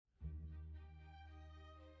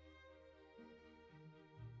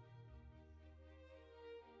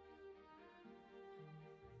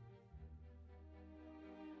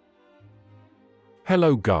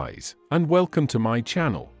Hello guys, and welcome to my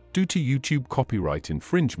channel. Due to YouTube copyright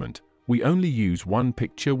infringement, we only use one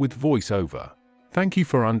picture with voiceover. Thank you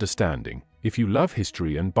for understanding. If you love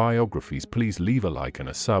history and biographies, please leave a like and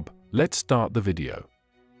a sub. Let's start the video.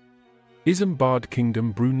 Isambard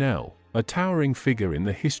Kingdom Brunel, a towering figure in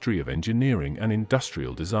the history of engineering and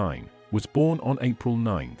industrial design, was born on April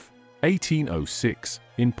 9, 1806,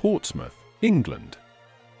 in Portsmouth, England.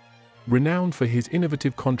 Renowned for his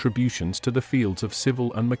innovative contributions to the fields of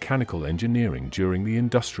civil and mechanical engineering during the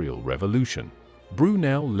Industrial Revolution,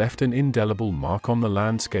 Brunel left an indelible mark on the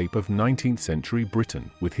landscape of 19th-century Britain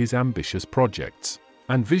with his ambitious projects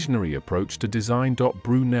and visionary approach to design.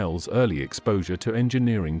 Brunel's early exposure to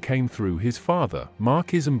engineering came through his father, Marc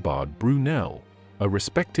Isambard Brunel, a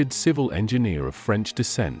respected civil engineer of French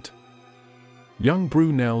descent. Young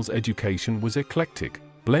Brunel's education was eclectic,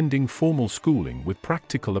 blending formal schooling with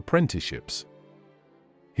practical apprenticeships.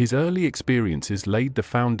 His early experiences laid the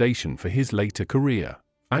foundation for his later career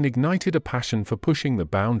and ignited a passion for pushing the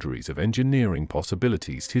boundaries of engineering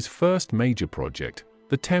possibilities. His first major project,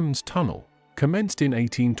 the Thames Tunnel, commenced in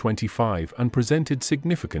 1825 and presented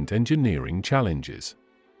significant engineering challenges.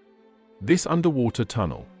 This underwater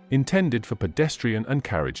tunnel, intended for pedestrian and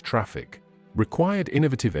carriage traffic, required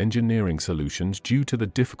innovative engineering solutions due to the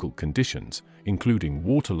difficult conditions, including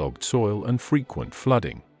waterlogged soil and frequent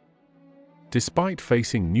flooding. Despite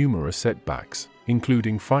facing numerous setbacks,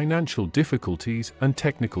 including financial difficulties and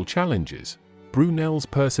technical challenges, Brunel's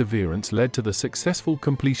perseverance led to the successful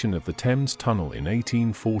completion of the Thames Tunnel in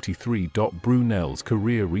 1843. Brunel's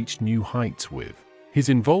career reached new heights with his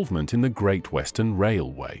involvement in the Great Western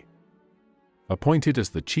Railway. Appointed as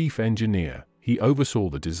the chief engineer, he oversaw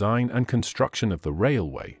the design and construction of the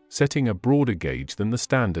railway, setting a broader gauge than the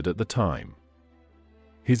standard at the time.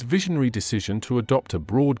 His visionary decision to adopt a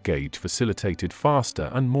broad gauge facilitated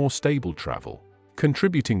faster and more stable travel,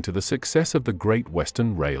 contributing to the success of the Great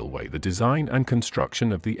Western Railway. The design and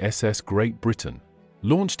construction of the SS Great Britain,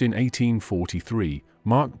 launched in 1843,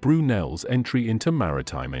 marked Brunel's entry into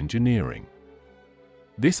maritime engineering.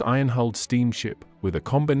 This iron-hulled steamship, with a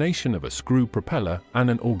combination of a screw propeller and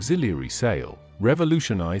an auxiliary sail,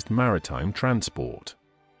 revolutionized maritime transport.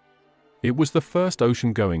 It was the first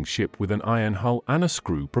ocean-going ship with an iron hull and a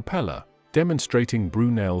screw propeller, demonstrating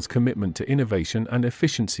Brunel's commitment to innovation and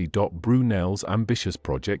efficiency. Brunel's ambitious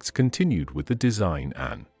projects continued with the design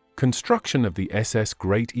and construction of the SS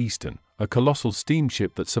Great Eastern, a colossal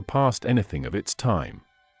steamship that surpassed anything of its time.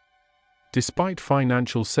 Despite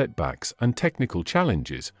financial setbacks and technical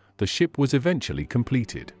challenges, the ship was eventually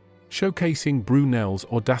completed, showcasing Brunel's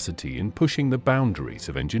audacity in pushing the boundaries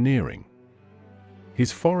of engineering.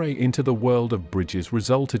 His foray into the world of bridges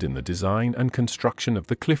resulted in the design and construction of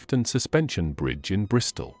the Clifton Suspension Bridge in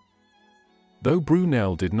Bristol. Though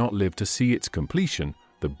Brunel did not live to see its completion,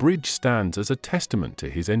 the bridge stands as a testament to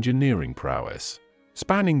his engineering prowess,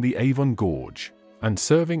 spanning the Avon Gorge and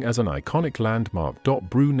serving as an iconic landmark.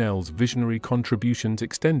 Brunel's visionary contributions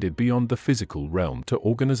extended beyond the physical realm to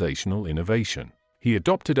organizational innovation. He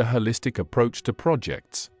adopted a holistic approach to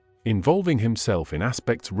projects, involving himself in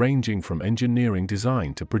aspects ranging from engineering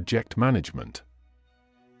design to project management.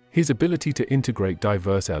 His ability to integrate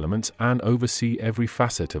diverse elements and oversee every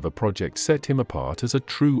facet of a project set him apart as a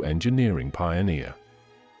true engineering pioneer.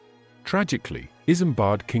 Tragically,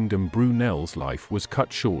 Isambard Kingdom Brunel's life was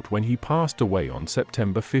cut short when he passed away on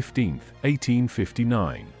September 15,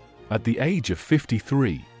 1859, at the age of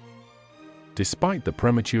 53. Despite the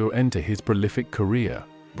premature end to his prolific career,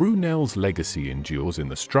 Brunel's legacy endures in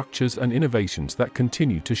the structures and innovations that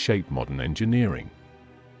continue to shape modern engineering.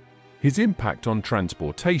 His impact on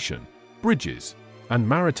transportation, bridges, and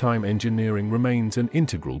maritime engineering remains an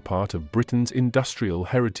integral part of Britain's industrial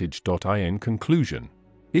heritage. In conclusion,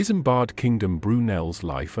 Isambard Kingdom Brunel's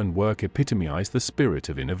life and work epitomize the spirit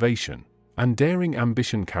of innovation and daring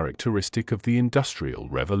ambition characteristic of the Industrial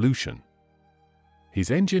Revolution. His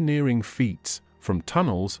engineering feats, from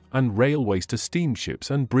tunnels and railways to steamships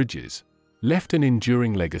and bridges, left an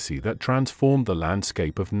enduring legacy that transformed the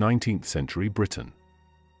landscape of 19th-century Britain.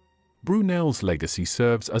 Brunel's legacy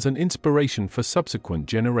serves as an inspiration for subsequent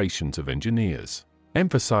generations of engineers,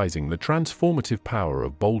 emphasizing the transformative power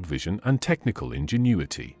of bold vision and technical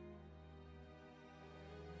ingenuity.